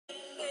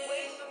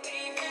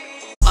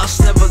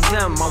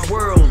them my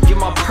world, get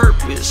my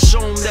purpose. Show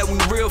them that we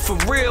real for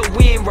real,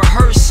 we ain't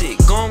rehearse it.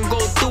 Gon' go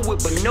through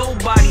it, but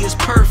nobody is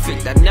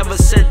perfect. I never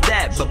said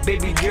that, but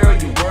baby girl,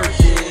 you worth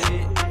it.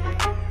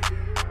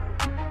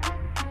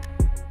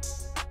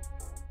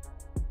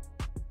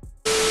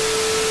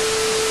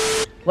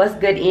 What's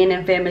good, Ian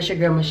and fam? It's your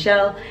girl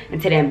Michelle,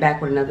 and today I'm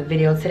back with another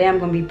video. Today I'm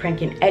gonna be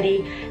pranking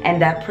Eddie,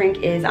 and that prank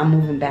is I'm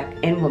moving back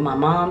in with my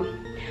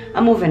mom.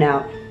 I'm moving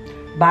out.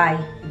 Bye,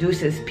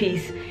 deuces,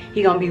 peace.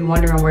 He gonna be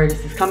wondering where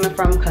this is coming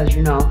from, cause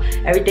you know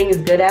everything is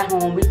good at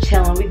home. We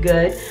chilling, we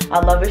good.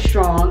 Our love is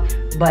strong,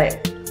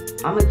 but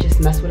I'ma just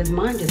mess with his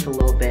mind just a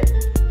little bit.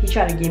 He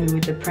tried to get me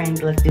with the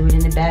prank. Let's do it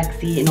in the back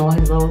seat and all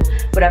his little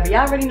whatever.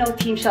 Y'all already know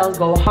Team Shells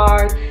go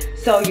hard.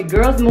 So your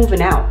girl's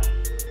moving out,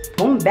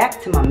 going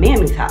back to my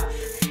mammy's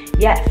house.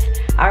 Yes,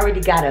 I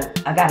already got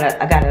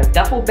a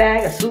duffel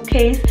bag, a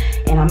suitcase,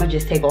 and I'm gonna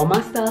just take all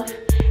my stuff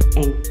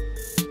and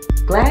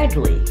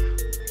gladly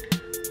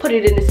put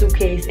it in the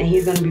suitcase, and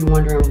he's gonna be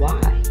wondering why.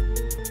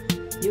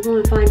 You're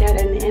gonna find out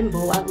in the end,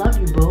 boo. I love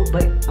you, boo,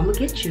 but I'm gonna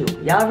get you.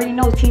 Y'all already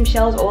know Team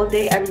Shells all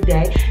day, every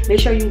day. Make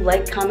sure you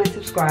like, comment,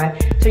 subscribe,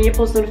 turn your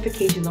post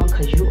notifications on,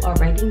 because you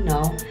already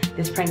know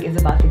this prank is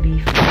about to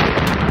be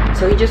fun.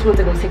 So he just went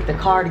to go take the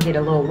car to get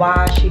a little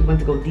wash. He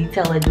went to go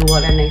detail it, do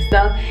all that nice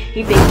stuff.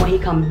 He thinks when he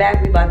come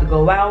back, we about to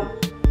go out,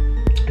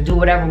 do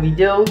whatever we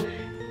do.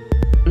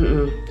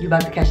 You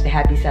about to catch the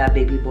happy side,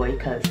 baby boy,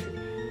 because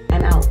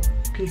I'm out.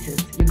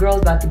 Pieces. Your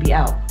girl's about to be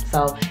out.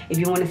 So if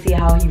you want to see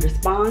how he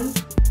responds,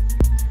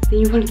 then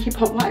you want to keep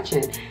on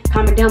watching.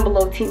 Comment down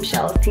below, Team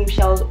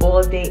Shells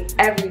all day,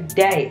 every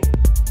day.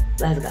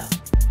 Let's go.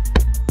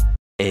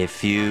 A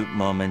few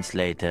moments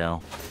later.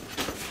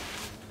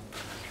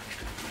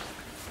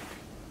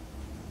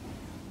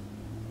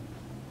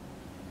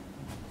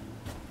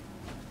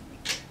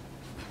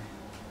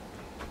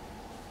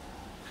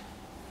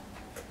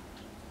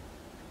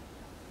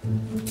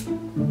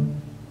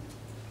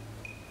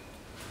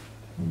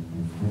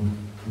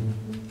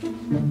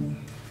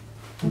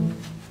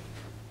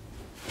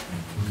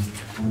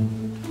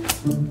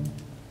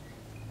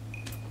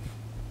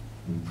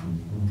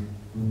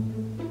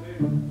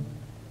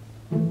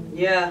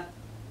 Yeah.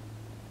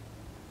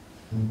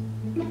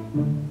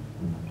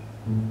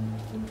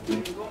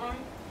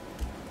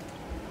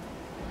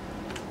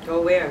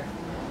 Go where?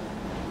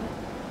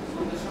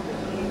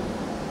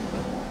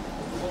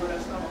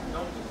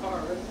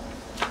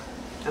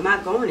 I'm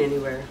not going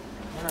anywhere.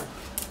 Yeah.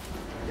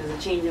 There's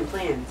a change in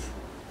plans.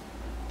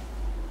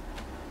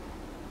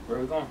 Where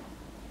are we going?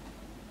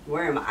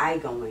 Where am I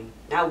going?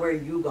 Not where are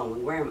you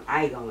going. Where am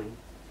I going?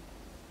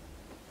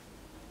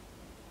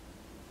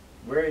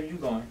 Where are you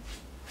going?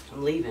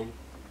 I'm leaving.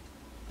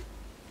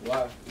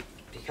 Why?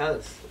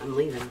 Because I'm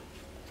leaving.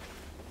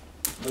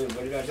 Wait,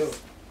 what did I do?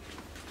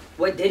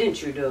 What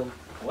didn't you do?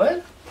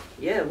 What?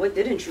 Yeah, what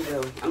didn't you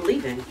do? I'm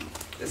leaving.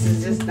 This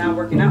is just not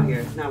working out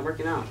here. It's not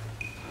working out.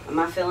 I'm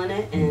not feeling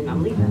it, and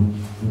I'm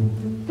leaving.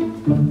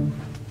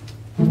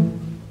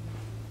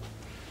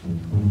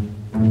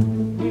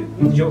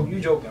 You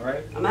joking,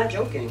 right? I'm not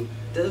joking.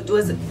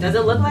 Does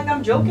it look like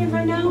I'm joking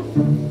right now?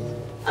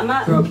 I'm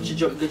not. Girl, get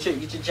your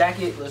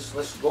jacket.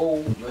 Let's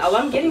go. Oh,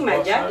 I'm getting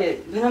my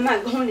jacket, but I'm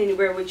not going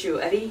anywhere with you,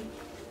 Eddie.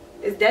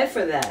 It's dead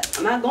for that.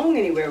 I'm not going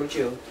anywhere with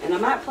you, and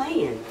I'm not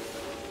playing.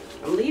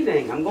 I'm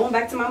leaving. I'm going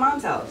back to my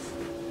mom's house.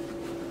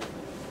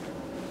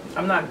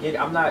 I'm not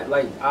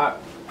like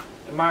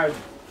am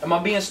I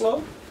being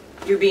slow?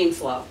 You're being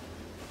slow.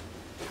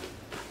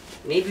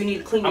 Maybe you need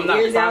to clean your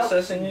ears out.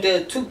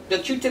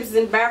 The Q-tips is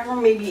in the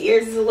bathroom. Maybe your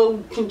ears is a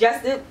little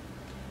congested.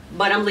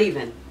 But I'm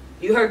leaving.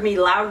 You heard me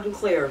loud and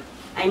clear.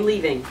 I'm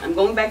leaving. I'm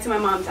going back to my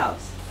mom's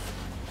house.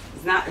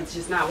 It's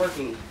just not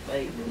working.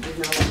 Like, it's just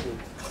not working.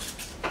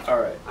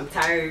 Alright. I'm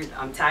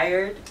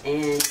tired,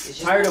 and it's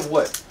just tired of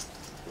what?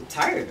 I'm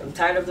tired. I'm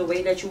tired of the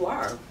way that you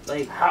are.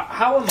 Like,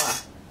 how am I?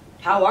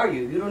 How are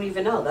you? You don't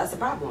even know. That's the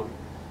problem.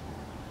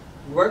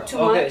 You work too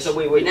much. Okay, so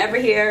wait. You're never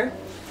here.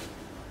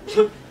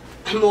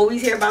 I'm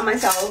always here by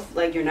myself.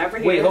 Like, you're never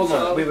here. Wait, hold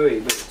on.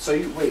 Wait. So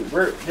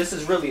this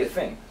is really a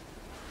thing.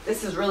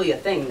 This is really a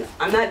thing.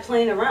 I'm not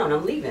playing around.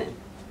 I'm leaving.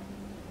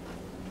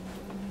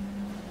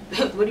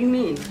 What do you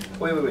mean?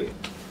 Wait.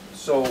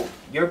 So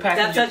you're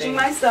packing. Stop touching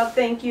my stuff,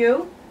 thank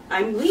you.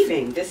 I'm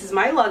leaving. This is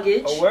my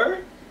luggage. A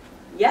word?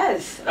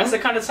 Yes. That's the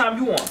kind of time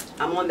you want.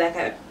 I'm on that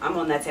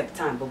type of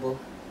time, boo boo.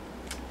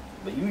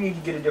 But you need to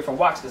get a different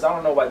watch, because I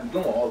don't know why you're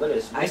doing all of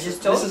this. I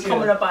just told you. This is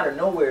coming up out of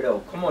nowhere, though.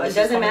 Come on. It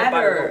doesn't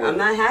matter. I'm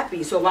not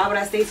happy. So why would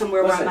I stay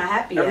somewhere where I'm not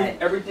happy at?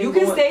 You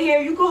can stay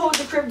here. You can hold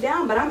the crib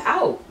down, but I'm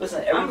out.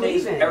 Listen,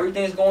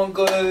 everything's going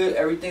good.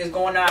 Everything's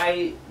going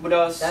alright with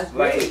us. That's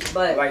great,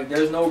 but like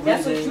there's no reason.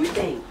 That's what you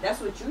think.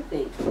 That's what you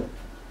think.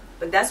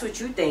 But that's what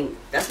you think.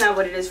 That's not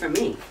what it is for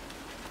me.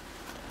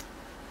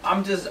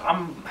 I'm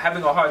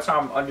having a hard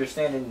time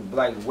understanding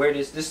like where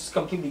this is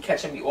completely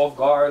catching me off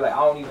guard. Like I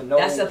don't even know.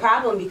 That's the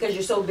problem, because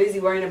you're so busy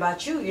worrying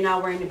about you. You're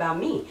not worrying about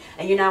me,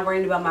 and you're not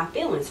worrying about my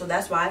feelings. So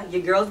that's why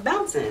your girl's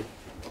bouncing.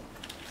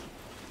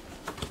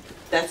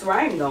 That's where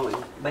I'm going,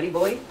 buddy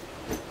boy.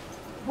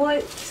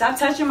 What? Stop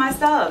touching my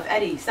stuff,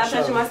 Eddie. Stop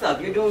touching my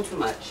stuff. You're doing too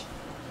much.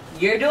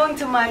 You're doing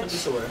too much. Put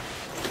this away.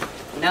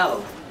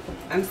 No.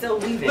 I'm still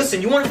leaving.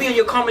 Listen, you want to be on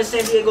your Carmen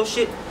San Diego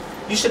shit?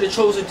 You should have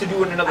chosen to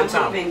do it another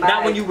time. Leaving.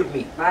 Not when you with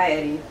me. Bye,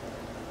 Eddie.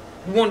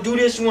 You want to do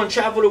this? You want to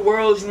travel the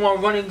world? You want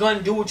to run and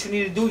gun? Do what you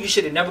need to do? You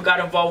should have never got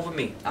involved with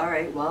me.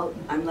 Alright, well,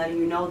 I'm letting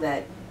you know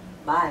that.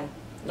 Bye.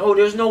 No,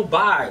 there's no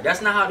bye.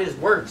 That's not how this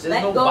works.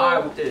 There's no bye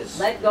with this.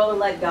 Let go and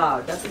let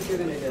God. That's what you're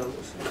going to do.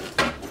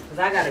 Because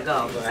I got to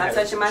go. Stop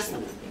touching my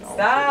stuff.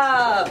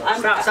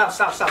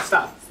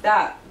 Stop.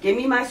 Stop. Give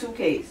me my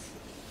suitcase.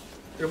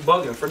 You're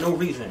bugging for no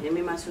reason. Give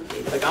me my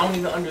suitcase. Like, I don't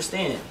even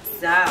understand.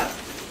 Stop.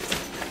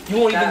 You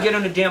won't even get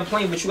on the damn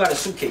plane, but you got a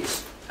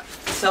suitcase.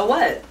 So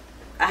what?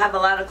 I have a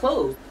lot of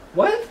clothes.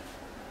 What?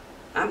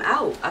 I'm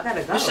out. I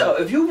gotta go. Michelle,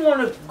 if you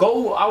want to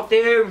go out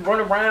there and run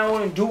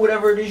around and do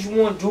whatever it is you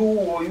want to do,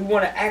 or you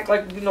want to act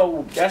like, you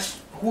know, that's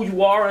who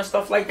you are and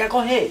stuff like that, go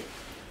ahead.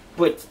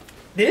 But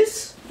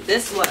this?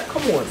 This what?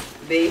 Come on.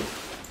 Babe,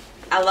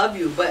 I love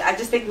you, but I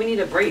just think we need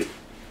a break.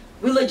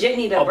 We legit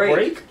need a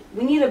break.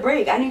 We need a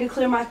break. I need to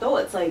clear my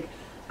thoughts. Like,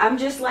 I'm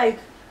just like...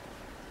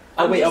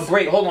 Oh, wait, a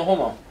break. Hold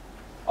on.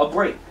 A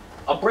break.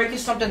 A break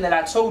is something that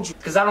I told you,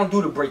 because I don't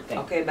do the break thing.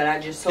 Okay, but I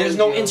just told you. There's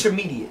no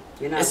intermediate.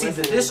 It's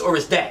either this or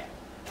it's that.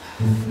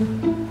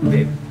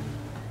 Babe,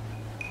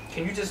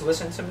 can you just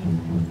listen to me?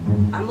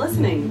 I'm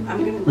listening.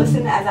 I'm going to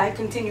listen as I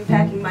continue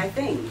packing my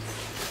things.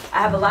 I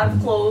have a lot of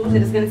clothes and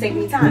it's going to take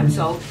me time,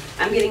 so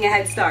I'm getting a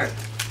head start.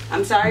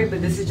 I'm sorry,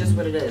 but this is just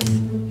what it is.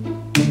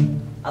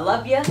 I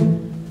love you,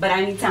 but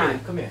I need time.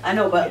 Come here. I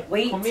know, but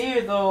wait. Come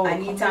here, though. I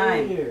need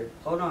time. Here.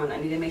 Hold on. I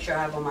need to make sure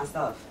I have all my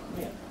stuff. Come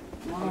here.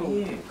 No. Come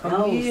here.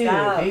 No, here,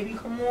 stop. baby.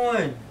 Come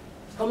on.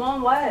 Come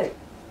on, what?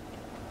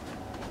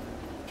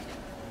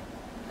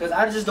 Because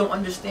I just don't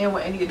understand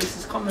where any of this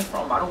is coming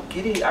from. I don't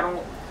get it.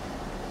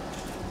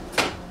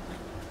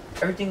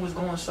 Everything was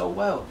going so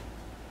well.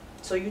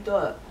 So you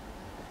thought.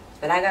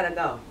 But I gotta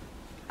go.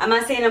 I'm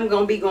not saying I'm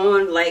gonna be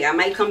going, like, I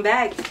might come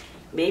back.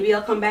 Maybe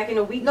I'll come back in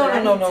a week. No.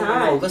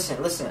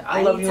 Listen.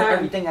 I love you and time.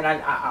 everything, and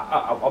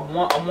I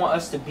want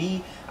us to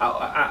be.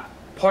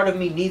 Part of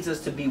me needs us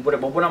to be. But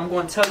what I'm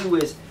going to tell you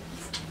is,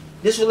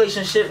 this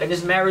relationship and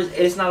this marriage,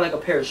 it's not like a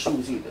pair of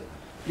shoes either.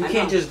 You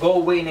can't just go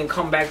away and then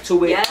come back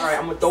to it. Yes, all right,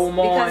 I'm gonna throw them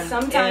on. Because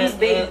sometimes,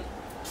 babe,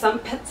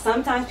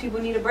 sometimes people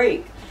need a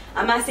break.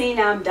 I'm not saying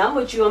that I'm done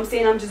with you. I'm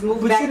saying I'm just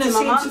moving back to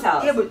my mom's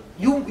house. Yeah, but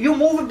you're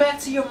moving back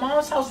to your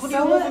mom's house. What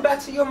are you moving back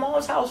to your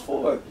mom's house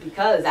for?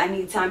 Because I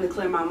need time to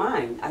clear my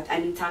mind. I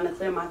need time to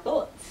clear my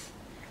thoughts.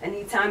 I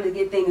need time to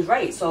get things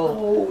right.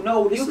 So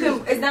no,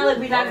 it's not like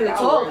we're not gonna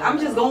talk. I'm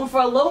just going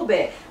for a little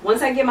bit.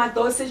 Once I get my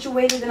thoughts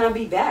situated, then I'll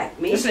be back.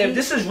 Maybe. Listen, if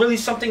this is really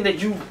something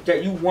that you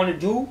want to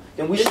do,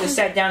 then we should have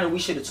sat down and we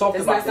should have talked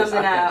about this. It's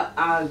not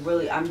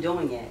something I'm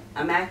doing it.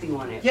 I'm acting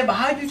on it. Yeah, but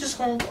how you just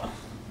gonna?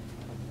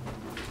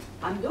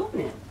 I'm doing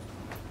it.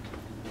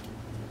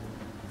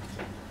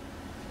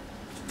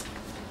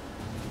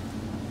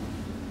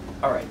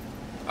 All right.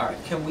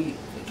 Can we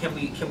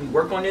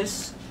work on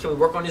this? Can we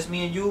work on this,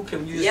 me and you?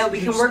 Can you? Yeah, we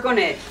can work on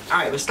it. All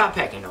right, but stop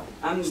packing though.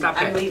 I'm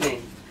packing.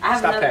 leaving. I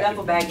have another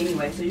duffel bag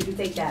anyway, so you can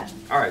take that.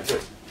 All right,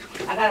 good.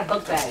 I got a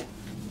book bag.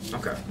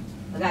 Okay.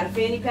 I got a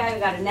fanny pack. I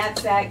got a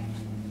knapsack,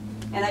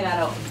 and I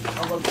got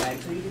a book bag.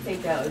 So you can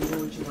take that and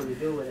do what you want to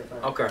do with it.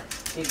 But okay.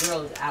 Your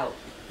girl's out.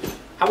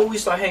 How about we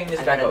start hanging this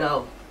back up? I gotta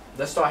go.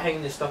 Let's start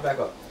hanging this stuff back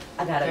up.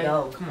 I gotta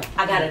go. Come on.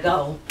 I gotta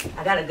go.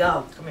 I gotta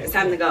go. Come here. It's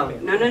time to go.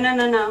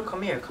 No.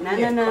 Come here. Come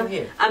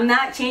here. I'm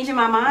not changing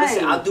my mind.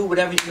 Listen, I'll do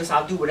whatever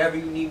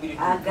you need me to do.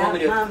 I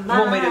got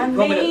my mind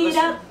made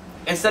up.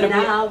 Instead of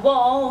I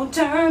won't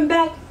turn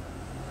back.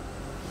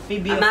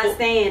 I'm not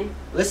staying.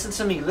 Listen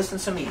to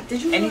me.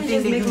 Did you anything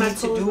just that make you my need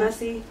to clothes do?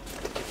 Messy?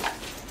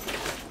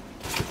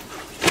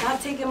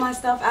 Stop taking my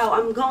stuff out.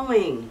 I'm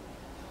going.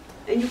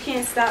 And you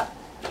can't stop.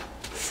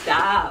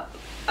 Stop.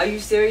 Are you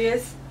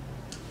serious?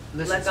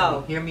 Listen Let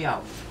go. Me. Hear me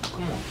out.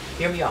 Come on.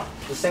 Hear me out.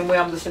 The same way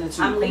I'm listening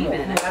to you. I'm leaving.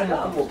 I gotta go.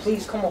 Come on.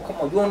 Please, come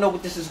on. You don't know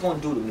what this is going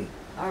to do to me.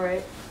 All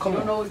right. Come you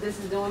don't on. know what this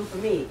is doing for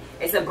me.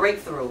 It's a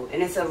breakthrough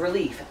and it's a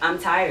relief. I'm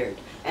tired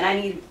and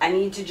I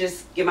need to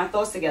just get my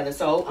thoughts together.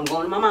 So I'm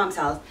going to my mom's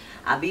house.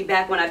 I'll be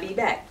back when I be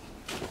back.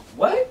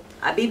 What?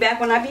 I'll be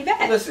back when I be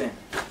back. Listen,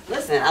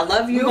 I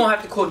love you. We're going to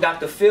have to call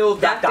Dr. Phil,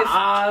 Dr.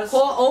 Oz.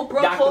 Call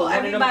Oprah, Dr. call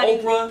everybody.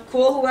 Oprah.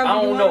 Call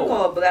whoever you want to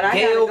call. But I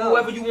Gail, gotta go.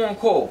 whoever you want to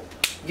call.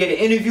 Get an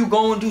interview,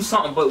 go and do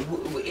something. But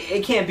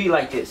it can't be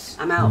like this.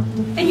 I'm out.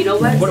 And you know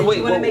what? Since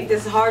you want to make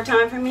this a hard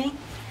time for me,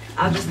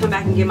 I'll just come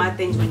back and get my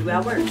things when you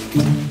at work.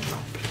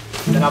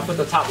 Then I'll put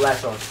the top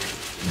latch on.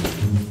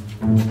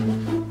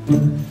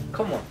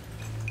 Come on.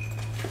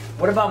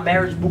 What about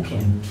marriage boot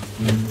camp?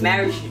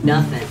 Marriage,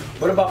 nothing.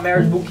 What about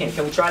marriage boot camp?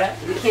 Can we try that?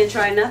 We can't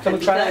try nothing. Can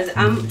we try because that?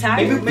 I'm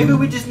tired. Maybe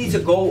we just need to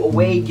go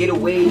away, get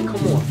away.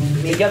 Come on.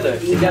 Together.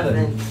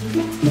 Nothing.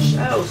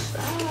 Michelle,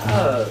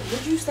 stop.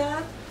 Would you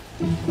stop?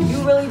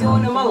 You really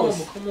doing the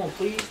most. Come on,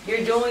 please.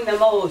 You're doing the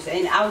most,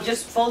 and I was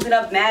just folding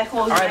up mad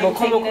clothes. All right, but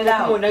come on.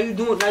 Out. Now you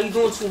doing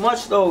too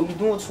much though. You're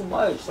doing too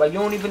much. Like you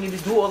don't even need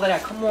to do all of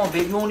that. Come on,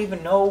 babe. You don't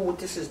even know what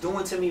this is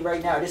doing to me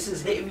right now. This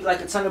is hitting me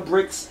like a ton of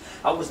bricks.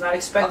 I was not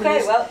expecting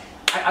this. Okay, well,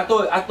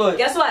 I thought.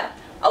 Guess what?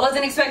 I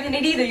wasn't expecting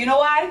it either. You know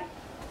why?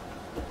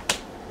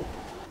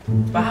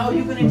 But how are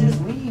you gonna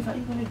just leave? How are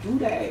you gonna do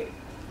that?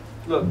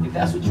 Look, if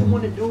that's what you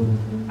want to do,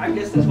 I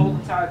guess this whole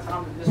entire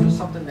time this was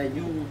something that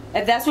you...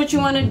 If that's what you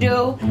want to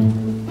do,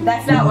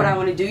 that's not what I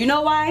want to do. You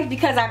know why?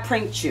 Because I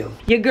pranked you.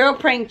 Your girl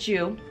pranked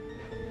you.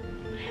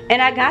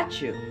 And I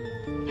got you.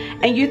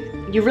 And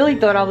you really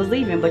thought I was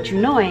leaving, but you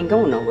know I ain't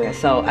going nowhere.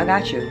 So I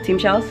got you. Team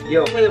Shells?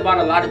 Yo, play about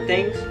a lot of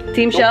things.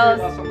 Team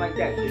Shells? Like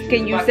that.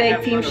 Can you say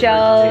Team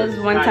Shells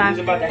one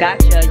time?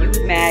 Gotcha. You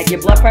was mad.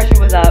 Your blood pressure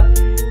was up.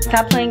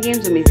 Stop playing games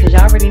with me, because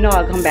y'all already know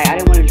I'll come back. I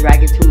didn't want to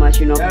drag it too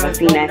much, you know, because I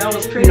seen that,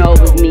 you know, it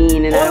was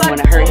mean and I didn't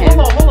want to hurt him.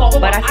 Hold on.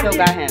 But I still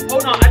got him.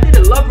 Hold on, I did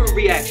a loving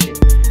reaction.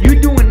 You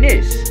doing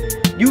this.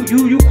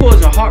 You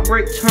causing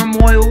heartbreak,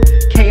 turmoil,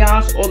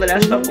 chaos, all of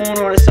that stuff going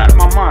on inside of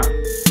my mind.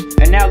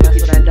 And now look at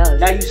you.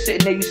 Now you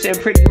sitting there, you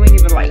sitting pretty, you ain't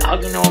even like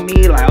hugging on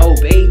me, like, oh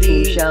baby.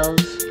 Team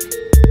Shells.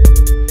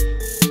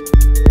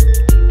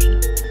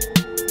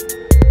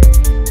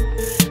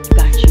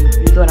 Got you.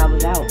 You thought I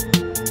was out.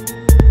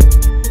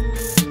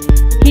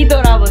 He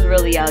thought I was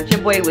really out.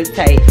 Your boy was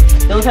tight.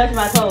 Don't touch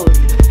my toes.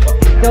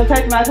 Don't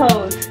touch my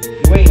toes.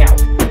 You ain't out.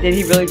 Did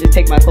he really just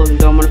take my clothes and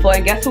throw them on the floor?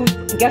 And guess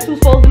who's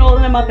folding all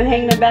of them up and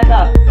hanging them back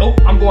up?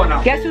 Nope, I'm going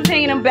out. Guess who's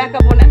hanging them back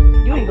up on that?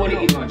 You ain't going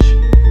to eat lunch.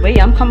 Wait,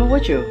 I'm coming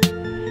with you.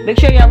 Make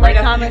sure y'all like,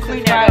 comment,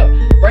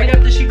 subscribe. Right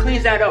after she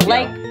cleans that up.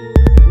 Like,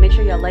 make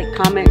sure y'all like,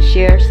 comment,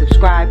 share,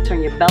 subscribe,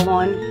 turn your bell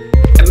on.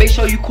 And make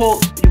sure you call,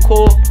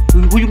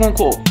 who you gonna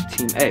call?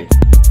 Team A.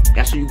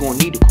 That's who you gonna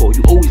need to call.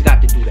 You always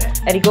got to do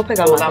that. Eddie, go pick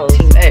up my Call out clothes.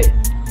 Team A.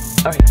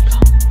 Alright, go.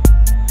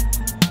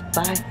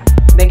 Bye.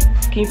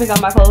 Can you pick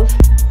up my clothes?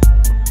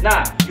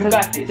 Nah, you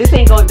got this. This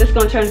is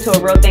gonna turn into a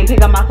real thing.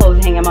 Pick up my clothes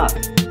and hang them up.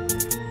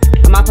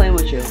 I'm not playing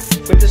with you.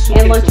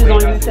 And lunch is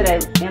on you today.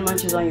 And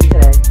lunch is on you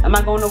today. I'm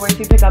not going nowhere till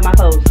you pick up my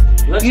clothes.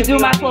 You do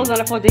my clothes on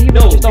the floor. Did he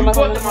really just throw my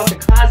clothes on the floor? You brought them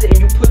out the closet and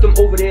you put them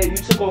over there. You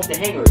took off the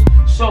hangers.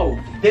 So,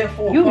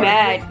 therefore, you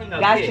mad.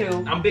 Got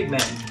you. I'm big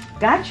mad.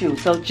 Got you.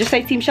 So just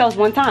say Team Shells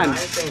one time. I ain't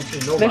saying team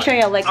nobody. Make sure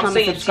y'all like,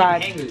 comment,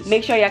 subscribe.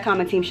 Make sure y'all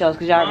comment Team Shells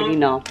because y'all already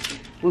know.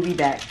 We'll be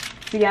back.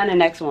 See y'all in the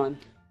next one.